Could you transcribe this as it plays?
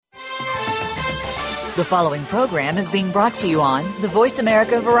The following program is being brought to you on the Voice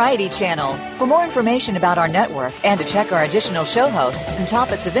America Variety Channel. For more information about our network and to check our additional show hosts and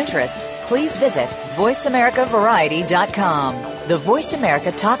topics of interest, please visit voiceamericavariety.com. The Voice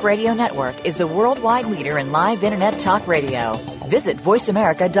America Talk Radio Network is the worldwide leader in live Internet talk radio. Visit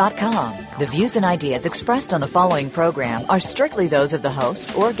voiceamerica.com. The views and ideas expressed on the following program are strictly those of the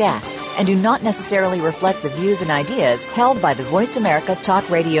host or guests and do not necessarily reflect the views and ideas held by the Voice America Talk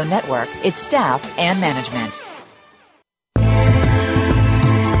Radio Network, its staff, and management.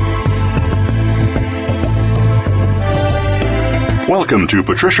 Welcome to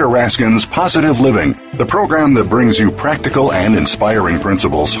Patricia Raskin's Positive Living, the program that brings you practical and inspiring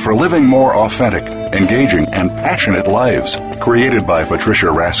principles for living more authentic, engaging, and passionate lives. Created by Patricia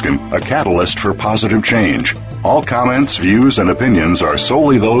Raskin, a catalyst for positive change. All comments, views, and opinions are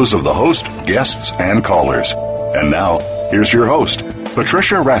solely those of the host, guests, and callers. And now, here's your host,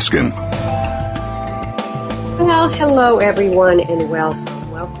 Patricia Raskin. Well, hello, everyone, and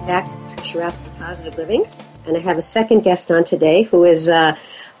welcome. Welcome back to Patricia Raskin Positive Living. And I have a second guest on today who is a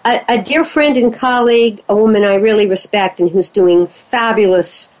dear friend and colleague, a woman I really respect and who's doing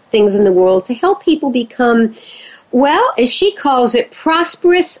fabulous things in the world to help people become, well, as she calls it,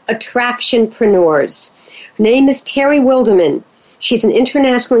 prosperous attractionpreneurs. Her name is Terry Wildeman. She's an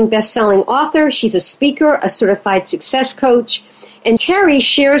internationally best-selling author. She's a speaker, a certified success coach. And Terry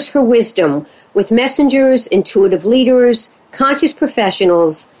shares her wisdom with messengers, intuitive leaders, conscious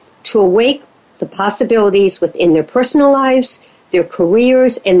professionals to awake the possibilities within their personal lives, their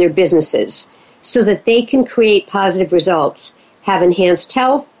careers, and their businesses so that they can create positive results, have enhanced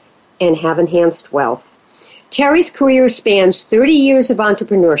health, and have enhanced wealth. Terry's career spans 30 years of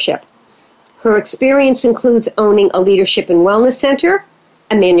entrepreneurship. Her experience includes owning a leadership and wellness center,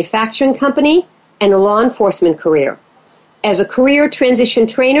 a manufacturing company, and a law enforcement career. As a career transition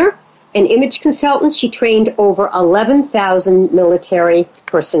trainer and image consultant, she trained over 11,000 military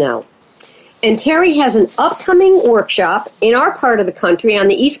personnel. And Terry has an upcoming workshop in our part of the country on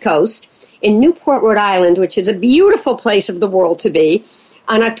the East Coast in Newport, Rhode Island, which is a beautiful place of the world to be,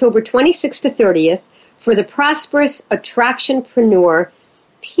 on October 26th to 30th for the prosperous attractionpreneur,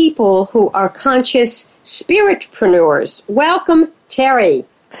 people who are conscious spiritpreneurs. Welcome, Terry.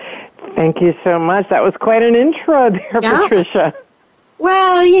 Thank you so much. That was quite an intro there, yeah. Patricia.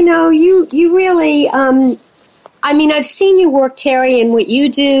 Well, you know, you really, I've seen you work, Terry, and what you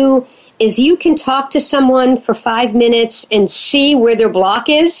do is you can talk to someone for 5 minutes and see where their block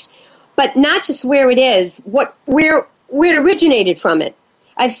is, but not just where it is, where it originated from it.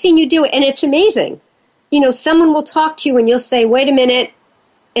 I've seen you do it, and it's amazing. You know, someone will talk to you, and you'll say, wait a minute,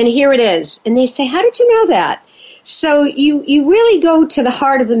 and here it is. And they say, how did you know that? So you really go to the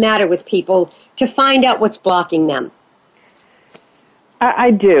heart of the matter with people to find out what's blocking them.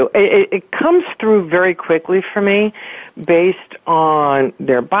 I do. It comes through very quickly for me based on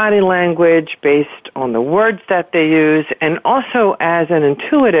their body language, based on the words that they use, and also as an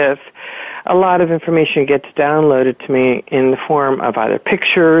intuitive, a lot of information gets downloaded to me in the form of either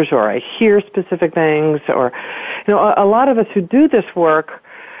pictures or I hear specific things or, you know, a lot of us who do this work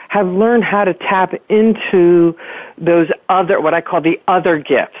have learned how to tap into those other, what I call the other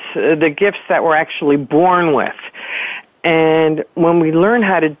gifts, the gifts that we're actually born with. And when we learn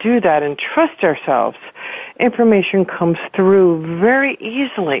how to do that and trust ourselves, information comes through very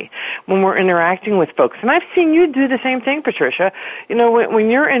easily when we're interacting with folks. And I've seen you do the same thing, Patricia. You know,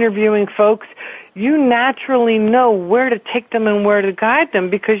 when you're interviewing folks, you naturally know where to take them and where to guide them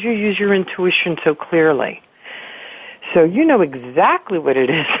because you use your intuition so clearly. So you know exactly what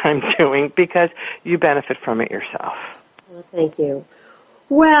it is I'm doing because you benefit from it yourself. Well, thank you.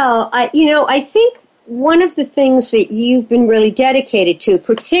 Well, I think one of the things that you've been really dedicated to,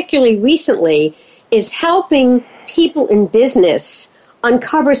 particularly recently, is helping people in business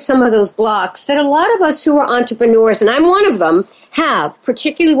uncover some of those blocks that a lot of us who are entrepreneurs, and I'm one of them, have,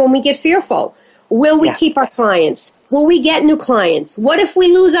 particularly when we get fearful. Will we keep our clients? Will we get new clients? What if we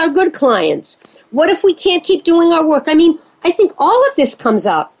lose our good clients? What if we can't keep doing our work? I mean, I think all of this comes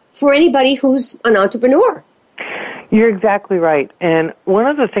up for anybody who's an entrepreneur. You're exactly right. And one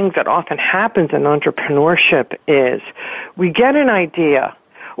of the things that often happens in entrepreneurship is we get an idea,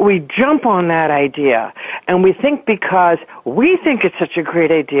 we jump on that idea, and we think because we think it's such a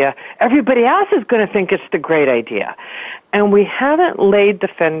great idea, everybody else is going to think it's the great idea. And we haven't laid the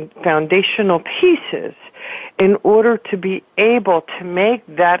foundational pieces in order to be able to make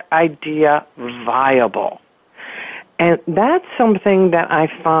that idea viable. And that's something that I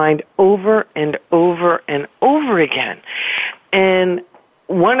find over and over and over again. And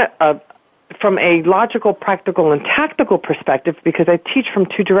from a logical, practical, and tactical perspective, because I teach from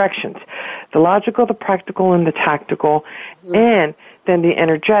two directions, the logical, the practical, and the tactical, and then the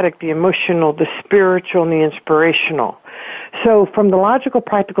energetic, the emotional, the spiritual, and the inspirational. So from the logical,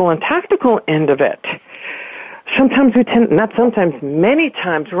 practical, and tactical end of it, many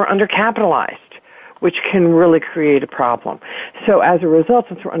times we're undercapitalized, which can really create a problem. So as a result,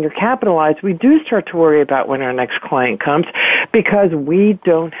 since we're undercapitalized, we do start to worry about when our next client comes because we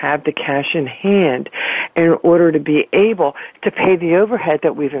don't have the cash in hand in order to be able to pay the overhead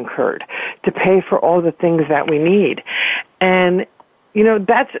that we've incurred, to pay for all the things that we need. And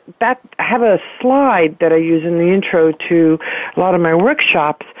I have a slide that I use in the intro to a lot of my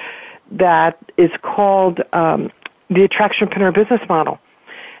workshops that is called the Attractionpreneur business model.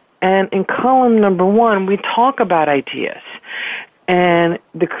 And in column number 1, we talk about ideas and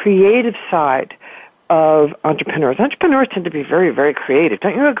the creative side of entrepreneurs. Entrepreneurs tend to be very, very creative.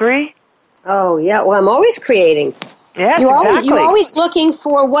 Don't you agree? Oh, yeah. Well, I'm always creating. Yeah, exactly. You're always looking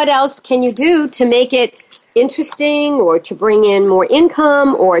for what else can you do to make it interesting or to bring in more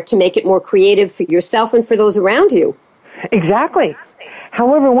income or to make it more creative for yourself and for those around you. Exactly.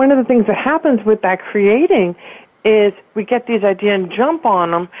 However, one of the things that happens with that creating is we get these ideas and jump on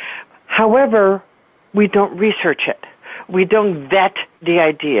them. However, we don't research it. We don't vet the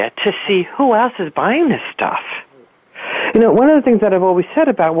idea to see who else is buying this stuff. One of the things that I've always said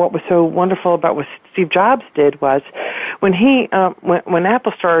about what was so wonderful about what Steve Jobs did was when when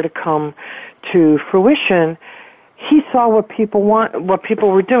Apple started to come to fruition, he saw what people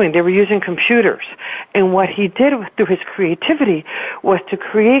were doing. They were using computers. And what he did through his creativity was to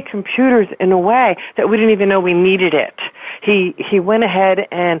create computers in a way that we didn't even know we needed it. He went ahead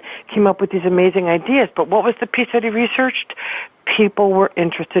and came up with these amazing ideas. But what was the piece that he researched? People were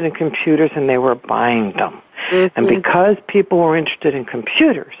interested in computers and they were buying them. Mm-hmm. And because people were interested in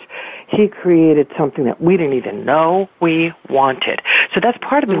computers, he created something that we didn't even know we wanted. So that's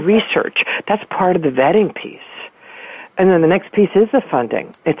part of the research. That's part of the vetting piece. And then the next piece is the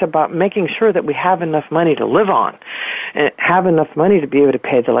funding. It's about making sure that we have enough money to live on and have enough money to be able to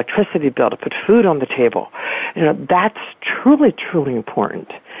pay the electricity bill, to put food on the table. That's truly, truly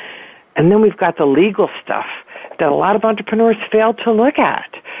important. And then we've got the legal stuff that a lot of entrepreneurs fail to look at.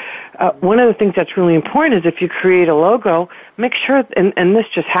 One of the things that's really important is if you create a logo, make sure, and this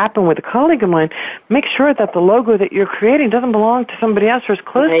just happened with a colleague of mine, make sure that the logo that you're creating doesn't belong to somebody else or is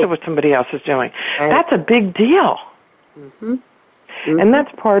close to what somebody else is doing. That's a big deal. Mm-hmm. Mm-hmm. And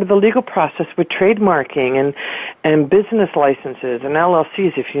that's part of the legal process with trademarking and business licenses and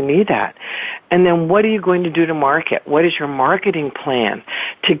LLCs if you need that. And then what are you going to do to market? What is your marketing plan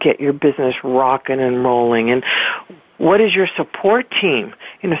to get your business rocking and rolling? And what is your support team?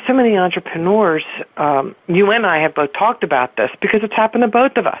 So many entrepreneurs, you and I have both talked about this because it's happened to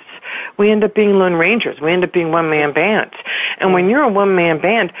both of us. We end up being lone rangers. We end up being one-man bands. And when you're a one-man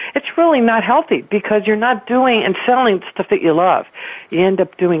band, it's really not healthy because you're not doing and selling stuff that you love. You end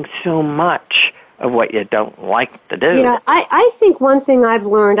up doing so much of what you don't like to do. Yeah, I think one thing I've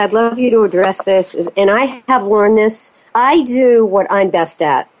learned, I'd love you to address this, and I have learned this, I do what I'm best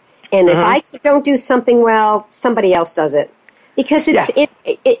at. And if I don't do something well, somebody else does it. Because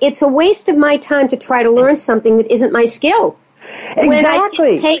it's a waste of my time to try to learn something that isn't my skill. Exactly. When I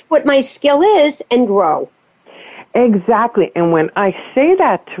can take what my skill is and grow. Exactly. And when I say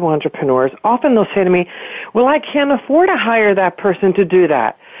that to entrepreneurs, often they'll say to me, well, I can't afford to hire that person to do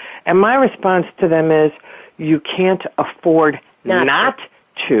that. And my response to them is, you can't afford not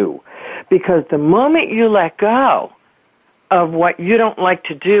to. Because the moment you let go of what you don't like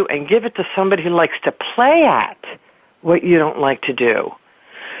to do and give it to somebody who likes to play at what you don't like to do,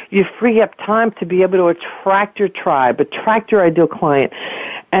 you free up time to be able to attract your tribe, attract your ideal client,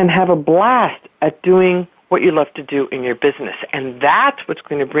 and have a blast at doing what you love to do in your business. And that's what's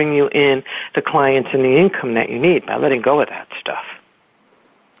going to bring you in the clients and the income that you need by letting go of that stuff.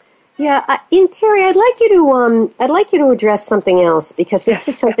 Yeah, Terry, I'd like you to address something else because this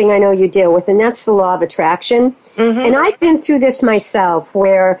is something I know you deal with, and that's the law of attraction. Mm-hmm. And I've been through this myself,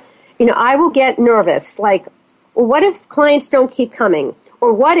 where I will get nervous, like, what if clients don't keep coming,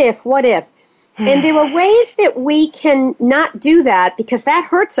 or what if? And there are ways that we can not do that because that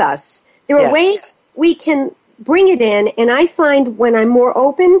hurts us. There are ways we can bring it in, and I find when I'm more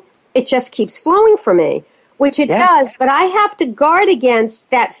open, it just keeps flowing for me. Which it does, but I have to guard against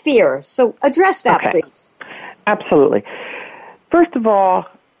that fear. So address that, please. Absolutely. First of all,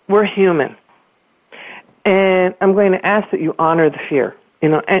 we're human. And I'm going to ask that you honor the fear.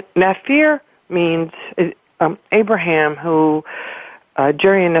 And that fear means Abraham, who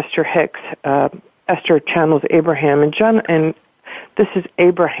Jerry and Esther Hicks, Esther channels Abraham, and This is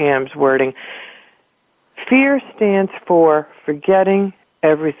Abraham's wording. Fear stands for forgetting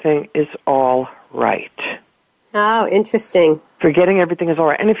everything is all right. Oh, interesting. Forgetting everything is all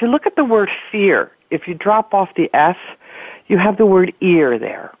right. And if you look at the word fear, if you drop off the F, you have the word ear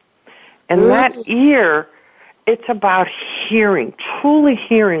there. And that ear, it's about hearing, truly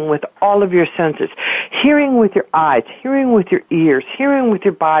hearing with all of your senses. Hearing with your eyes, hearing with your ears, hearing with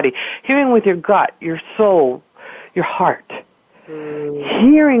your body, hearing with your gut, your soul, your heart.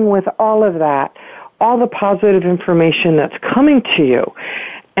 Hearing with all of that, all the positive information that's coming to you.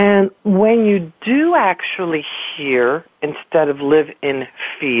 And when you do actually hear instead of live in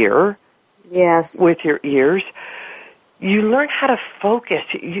fear with your ears, you learn how to focus.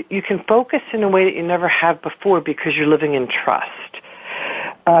 You can focus in a way that you never have before because you're living in trust.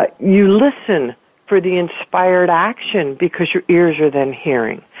 You listen for the inspired action because your ears are then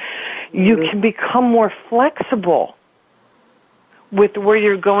hearing. You can become more flexible with where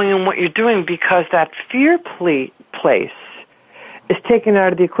you're going and what you're doing because that fear place is taken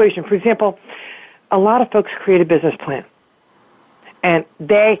out of the equation. For example, a lot of folks create a business plan, and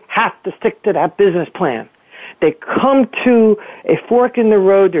they have to stick to that business plan. They come to a fork in the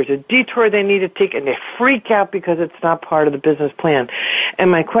road, there's a detour they need to take, and they freak out because it's not part of the business plan. And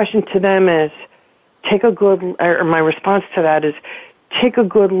my question to them is, my response to that is, take a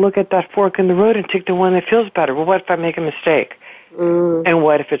good look at that fork in the road and take the one that feels better. Well, what if I make a mistake? And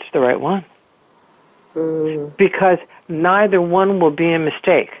what if it's the right one? Because neither one will be a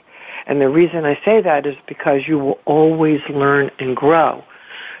mistake. And the reason I say that is because you will always learn and grow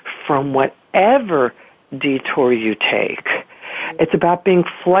from whatever detour you take. It's about being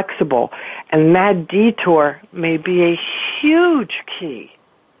flexible, and that detour may be a huge key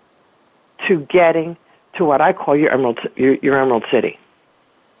to getting to what I call your Emerald City.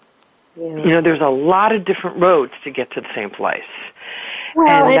 Yeah. There's a lot of different roads to get to the same place.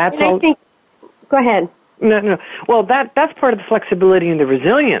 Well, and I think, go ahead. No. Well, that's part of the flexibility and the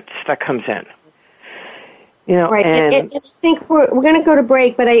resilience that comes in. Right. And I think we're going to go to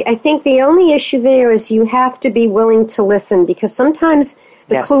break, but I think the only issue there is you have to be willing to listen because sometimes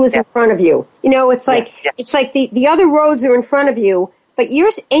the clue is in front of you. It's like the other roads are in front of you, but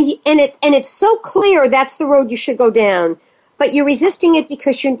yours and it's so clear that's the road you should go down. But you're resisting it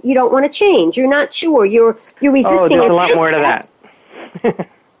because you don't want to change. You're not sure. You're resisting it. Oh, there's a lot more to that.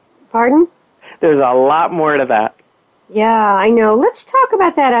 Pardon? There's a lot more to that. Yeah, I know. Let's talk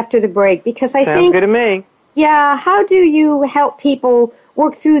about that after the break because I think... Sounds good to me. Yeah, how do you help people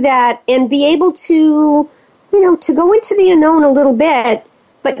work through that and be able to, to go into the unknown a little bit,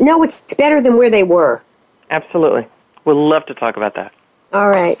 but know it's better than where they were? Absolutely. We'd love to talk about that. All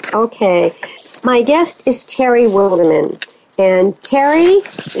right. Okay. My guest is Terry Wildeman. And Terry,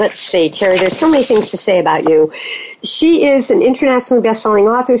 Terry, there's so many things to say about you. She is an internationally best-selling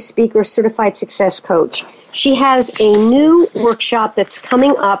author, speaker, certified success coach. She has a new workshop that's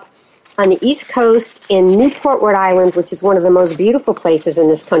coming up on the East Coast in Newport, Rhode Island, which is one of the most beautiful places in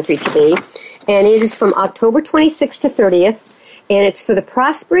this country to be. And it is from October 26th to 30th, and it's for the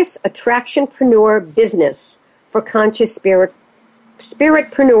prosperous Attractionpreneur business for conscious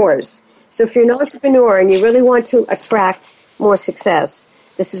spiritpreneurs. So if you're an entrepreneur and you really want to attract more success,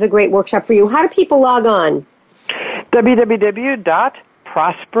 this is a great workshop for you. How do people log on?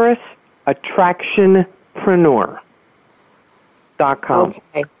 www.prosperousattractionpreneur.com.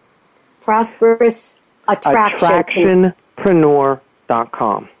 Okay.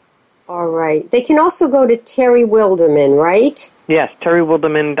 Attractionpreneur.com. All right. They can also go to Terry Wildeman, right? Yes,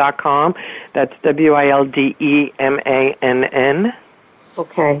 terrywildeman.com. That's WILDEMANN.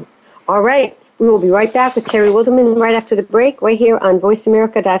 Okay. All right. We will be right back with Terry Wildeman right after the break, right here on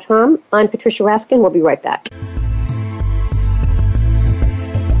VoiceAmerica.com. I'm Patricia Raskin. We'll be right back.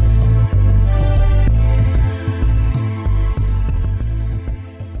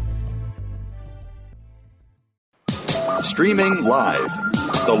 Streaming live,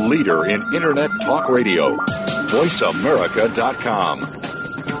 the leader in Internet Talk Radio, VoiceAmerica.com.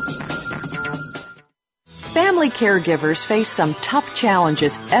 Family caregivers face some tough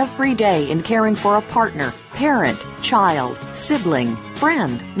challenges every day in caring for a partner, parent, child, sibling,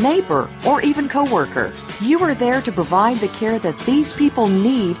 friend, neighbor, or even coworker. You are there to provide the care that these people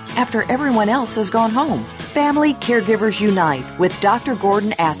need after everyone else has gone home. Family Caregivers Unite with Dr.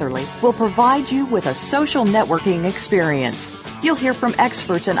 Gordon Atherley will provide you with a social networking experience. You'll hear from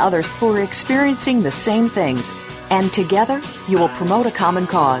experts and others who are experiencing the same things, and together you will promote a common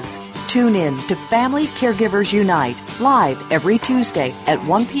cause. Tune in to Family Caregivers Unite, live every Tuesday at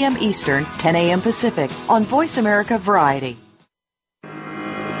 1 p.m. Eastern, 10 a.m. Pacific on Voice America Variety.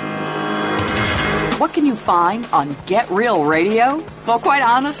 What what can you find on Get Real Radio? Well, quite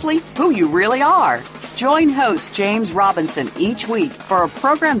honestly, who you really are. Join host James Robinson each week for a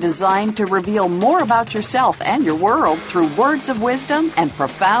program designed to reveal more about yourself and your world through words of wisdom and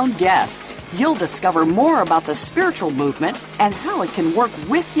profound guests. You'll discover more about the spiritual movement and how it can work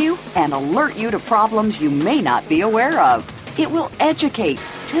with you and alert you to problems you may not be aware of. It will educate,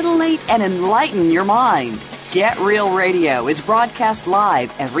 titillate, and enlighten your mind. Get Real Radio is broadcast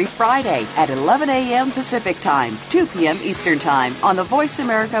live every Friday at 11 a.m. Pacific Time, 2 p.m. Eastern Time on the Voice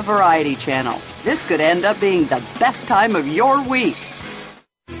America Variety Channel. This could end up being the best time of your week.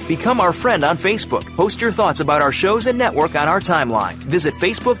 Become our friend on Facebook. Post your thoughts about our shows and network on our timeline. Visit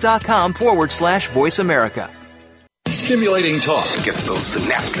Facebook.com/Voice America. Stimulating talk gets those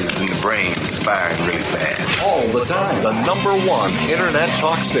synapses in the brain firing really fast. All the time. The #1 Internet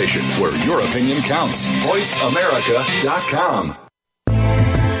talk station where your opinion counts. VoiceAmerica.com.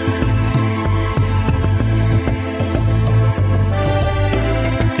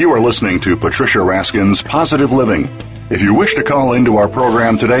 You are listening to Patricia Raskin's Positive Living. If you wish to call into our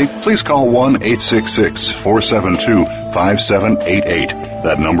program today, please call 1-866-472-5788.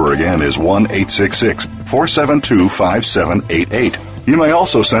 That number again is 1-866-472-5788. You may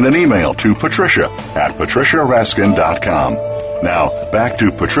also send an email to patricia@patriciaraskin.com. Now, back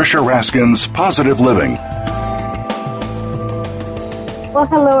to Patricia Raskin's Positive Living. Well,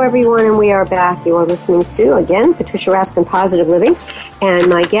 hello, everyone, and we are back. You are listening to, again, Patricia Raskin, Positive Living, and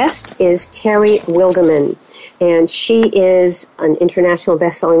my guest is Terry Wildeman, and she is an international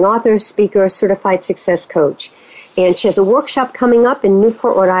best-selling author, speaker, certified success coach, and she has a workshop coming up in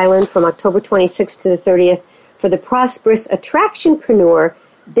Newport, Rhode Island from October 26th to the 30th for the prosperous Attractionpreneur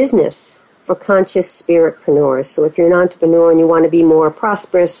business for conscious spiritpreneurs. So if you're an entrepreneur and you want to be more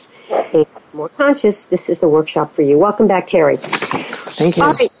prosperous and more conscious, this is the workshop for you. Welcome back, Terry. Thank you.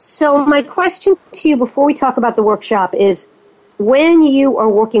 All right, so my question to you before we talk about the workshop is, when you are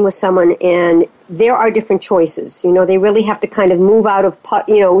working with someone and there are different choices, they really have to kind of move out of,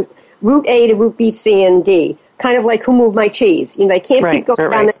 route A to route B, C, and D, kind of like who moved my cheese. They can't keep going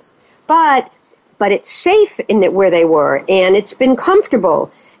down this, but it's safe in where they were, and it's been comfortable,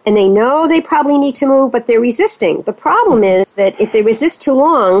 and they know they probably need to move, but they're resisting. The problem is that if they resist too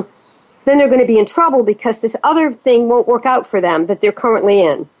long, then they're going to be in trouble because this other thing won't work out for them that they're currently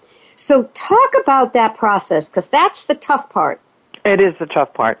in. So talk about that process, because that's the tough part. It is the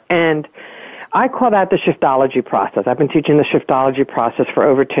tough part, and I call that the shiftology process. I've been teaching the shiftology process for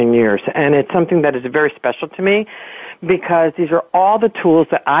over 10 years, and it's something that is very special to me because these are all the tools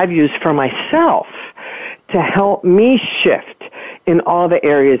that I've used for myself to help me shift in all the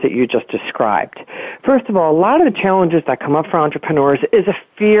areas that you just described. First of all, a lot of the challenges that come up for entrepreneurs is a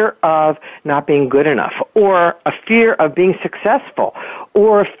fear of not being good enough, or a fear of being successful,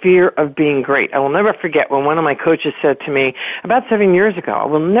 or a fear of being great. I will never forget when one of my coaches said to me about 7 years ago, I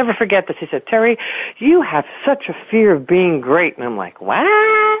will never forget this, he said, "Terry, you have such a fear of being great." And I'm like, "What?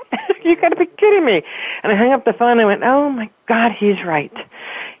 You got to be kidding me." And I hung up the phone and I went, "Oh my God, he's right.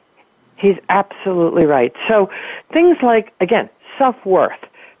 He's absolutely right." So things like, again, self-worth,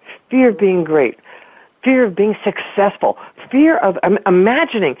 fear of being great, fear of being successful, fear of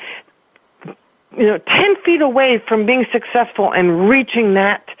imagining, 10 feet away from being successful and reaching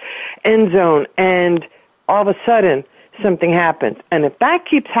that end zone, and all of a sudden something happens. And if that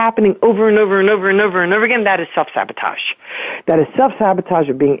keeps happening over and over and over and over and over again, that is self-sabotage. That is self-sabotage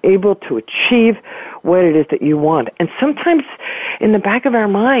of being able to achieve what it is that you want. And sometimes in the back of our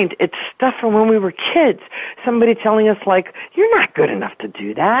mind, it's stuff from when we were kids. Somebody telling us like, "You're not good enough to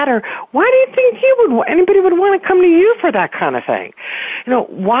do that," or "Why do you think anybody would want to come to you for that kind of thing?"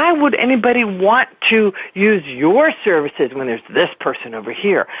 Why would anybody want to use your services when there's this person over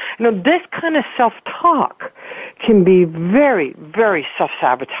here? This kind of self-talk can be very, very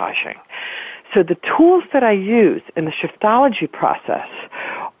self-sabotaging. So the tools that I use in the shiftology process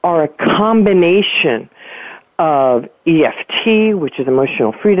are a combination of EFT, which is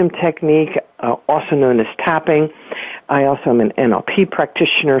emotional freedom technique, also known as tapping. I also am an NLP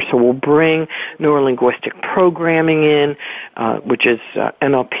practitioner, so we'll bring neurolinguistic programming in, which is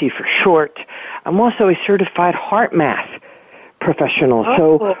NLP for short. I'm also a certified heart math professional,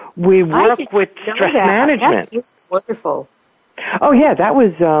 so we work with stress management. That's really wonderful. Oh, yeah, that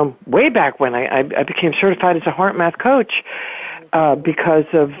was way back when I became certified as a heart math coach because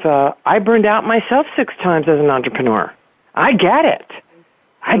of I burned out myself 6 times as an entrepreneur. I get it.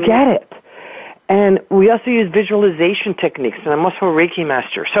 And we also use visualization techniques, and I'm also a Reiki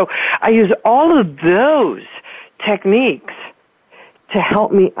master. So I use all of those techniques to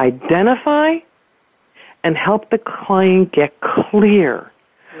help me identify and help the client get clear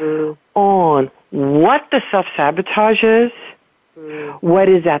on what the self-sabotage is, what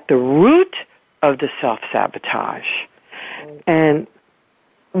is at the root of the self-sabotage, and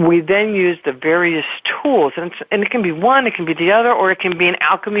we then use the various tools, and it can be one, it can be the other, or it can be an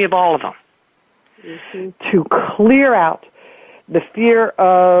alchemy of all of them, to clear out the fear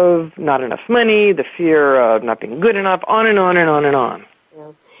of not enough money, the fear of not being good enough, on and on and on and on.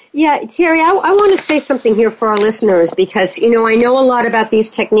 Yeah, Terry, I want to say something here for our listeners because, I know a lot about these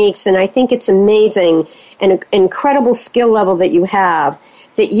techniques, and I think it's amazing and an incredible skill level that you have,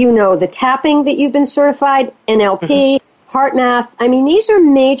 that the tapping that you've been certified, NLP, Heart Math. I mean, these are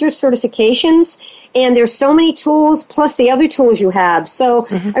major certifications, and there's so many tools, plus the other tools you have. So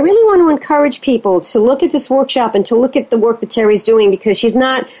I really want to encourage people to look at this workshop and to look at the work that Terry's doing, because she's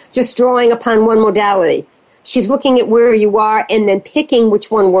not just drawing upon one modality. She's looking at where you are and then picking which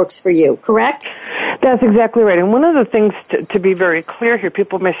one works for you, correct? That's exactly right. And one of the things to be very clear here,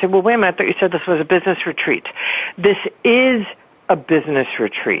 people may say, well, wait a minute, I thought you said this was a business retreat. This is a business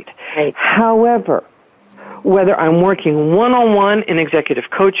retreat. Right. However, whether I'm working one-on-one in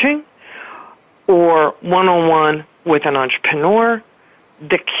executive coaching or one-on-one with an entrepreneur,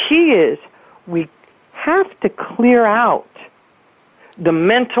 the key is we have to clear out the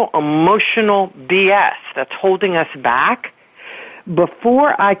mental, emotional BS that's holding us back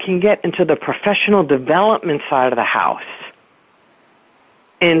before I can get into the professional development side of the house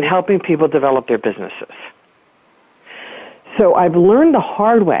in helping people develop their businesses. So I've learned the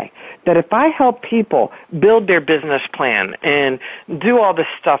hard way that if I help people build their business plan and do all the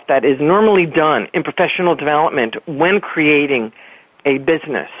stuff that is normally done in professional development when creating a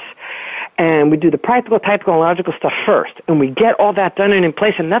business, and we do the practical, tactical, and logical stuff first, and we get all that done and in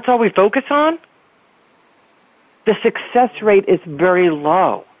place, and that's all we focus on, the success rate is very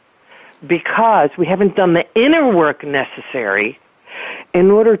low because we haven't done the inner work necessary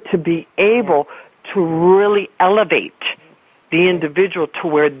in order to be able to really elevate the individual to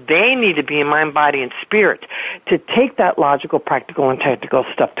where they need to be in mind, body, and spirit to take that logical, practical, and tactical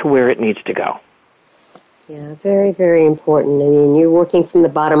stuff to where it needs to go. Yeah, very, very important. I mean, you're working from the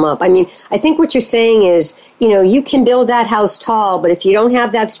bottom up. I mean, I think what you're saying is, you can build that house tall, but if you don't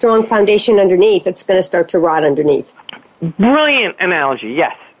have that strong foundation underneath, it's going to start to rot underneath. Brilliant analogy.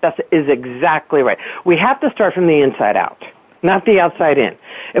 Yes, that is exactly right. We have to start from the inside out, not the outside in.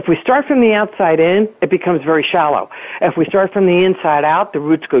 If we start from the outside in, it becomes very shallow. If we start from the inside out, the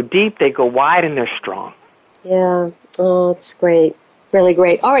roots go deep, they go wide, and they're strong. Yeah. Oh, it's great. Really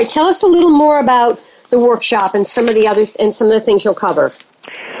great. All right, tell us a little more about the workshop and some of the things you'll cover.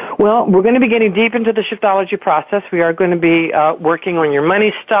 Well, we're going to be getting deep into the shiftology process. We are going to be working on your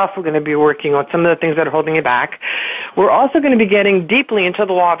money stuff. We're going to be working on some of the things that are holding you back. We're also going to be getting deeply into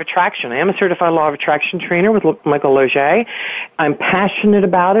the law of attraction. I am a certified law of attraction trainer with Michael Loge. I'm passionate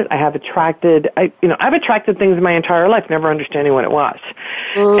about it. I've attracted things my entire life, never understanding what it was.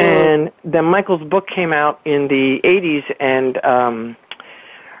 And then Michael's book came out in the 80s and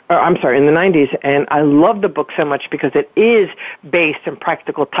in the 90s, and I love the book so much because it is based in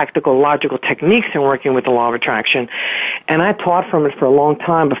practical, tactical, logical techniques in working with the law of attraction. And I taught from it for a long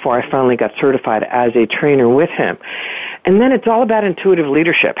time before I finally got certified as a trainer with him. And then it's all about intuitive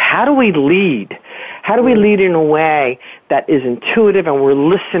leadership. How do we lead? How do we lead in a way that is intuitive and we're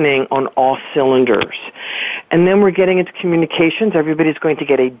listening on all cylinders? And then we're getting into communications. Everybody's going to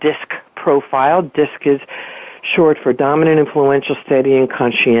get a DISC profile. DISC is short for dominant, influential, steady, and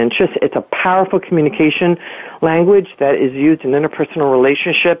conscientious. It's a powerful communication language that is used in interpersonal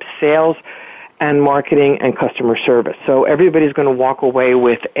relationships, sales, and marketing and customer service. So everybody's going to walk away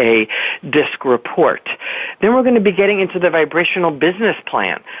with a DISC report. Then we're going to be getting into the vibrational business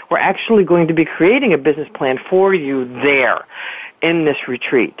plan. We're actually going to be creating a business plan for you there in this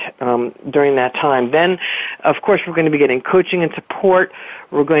retreat during that time. Then, of course, we're going to be getting coaching and support.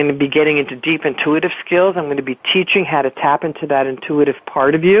 We're going to be getting into deep intuitive skills. I'm going to be teaching how to tap into that intuitive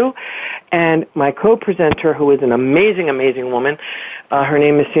part of you. And my co-presenter, who is an amazing, amazing woman, her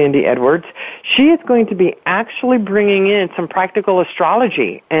name is Sandy Edwards, she is going to be actually bringing in some practical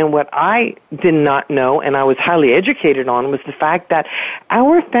astrology. And what I did not know, and I was highly educated on, was the fact that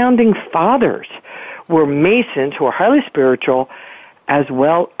our founding fathers were Masons who are highly spiritual, as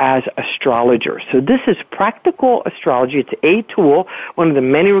well as astrologers. So this is practical astrology. It's a tool, one of the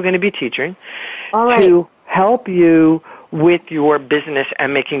many we're going to be teaching, to help you with your business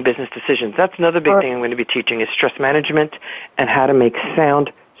and making business decisions. That's another big thing I'm going to be teaching is stress management and how to make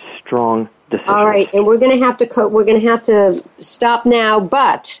sound, strong decisions. All right, and we're going to have to stop now,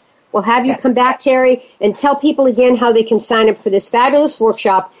 but We'll have you come back, Terry, and tell people again how they can sign up for this fabulous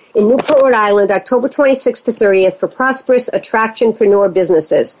workshop in Newport, Rhode Island, October 26th to 30th for prosperous Attractionpreneur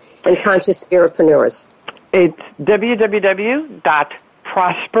businesses and conscious spiritpreneurs. It's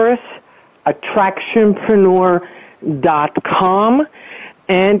www.prosperousattractionpreneur.com,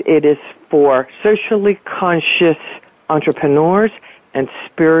 and it is for socially conscious entrepreneurs and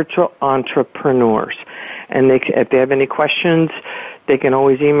spiritual entrepreneurs. And if they have any questions, they can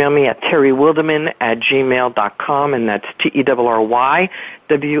always email me at terrywildeman@gmail.com, and that's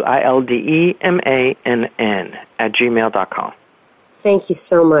TerryWildeman@gmail.com. Thank you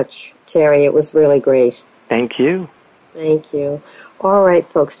so much, Terry. It was really great. Thank you. Thank you. All right,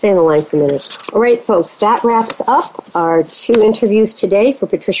 folks, stay on the line for a minute. All right, folks, that wraps up our 2 interviews today for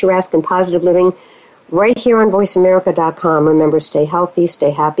Patricia Raskin, Positive Living, right here on VoiceAmerica.com. Remember, stay healthy,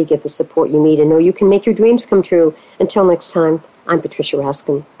 stay happy, get the support you need, and know you can make your dreams come true. Until next time, I'm Patricia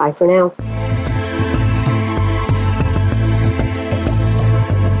Raskin. Bye for now.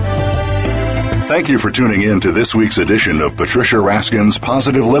 Thank you for tuning in to this week's edition of Patricia Raskin's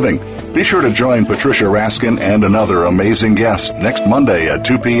Positive Living. Be sure to join Patricia Raskin and another amazing guest next Monday at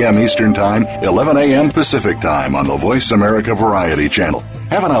 2 p.m. Eastern Time, 11 a.m. Pacific Time on the Voice America Variety Channel.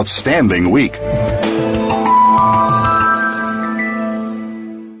 Have an outstanding week.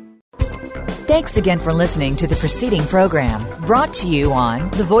 Thanks again for listening to the preceding program, brought to you on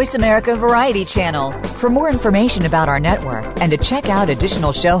the Voice America Variety Channel. For more information about our network and to check out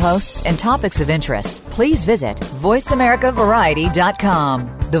additional show hosts and topics of interest, please visit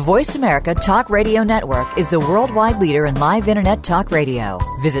VoiceAmericaVariety.com. The Voice America Talk Radio Network is the worldwide leader in live Internet talk radio.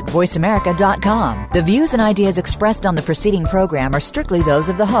 Visit VoiceAmerica.com. The views and ideas expressed on the preceding program are strictly those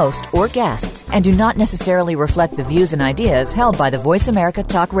of the host or guests and do not necessarily reflect the views and ideas held by the Voice America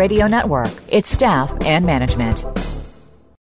Talk Radio Network, its staff, and management.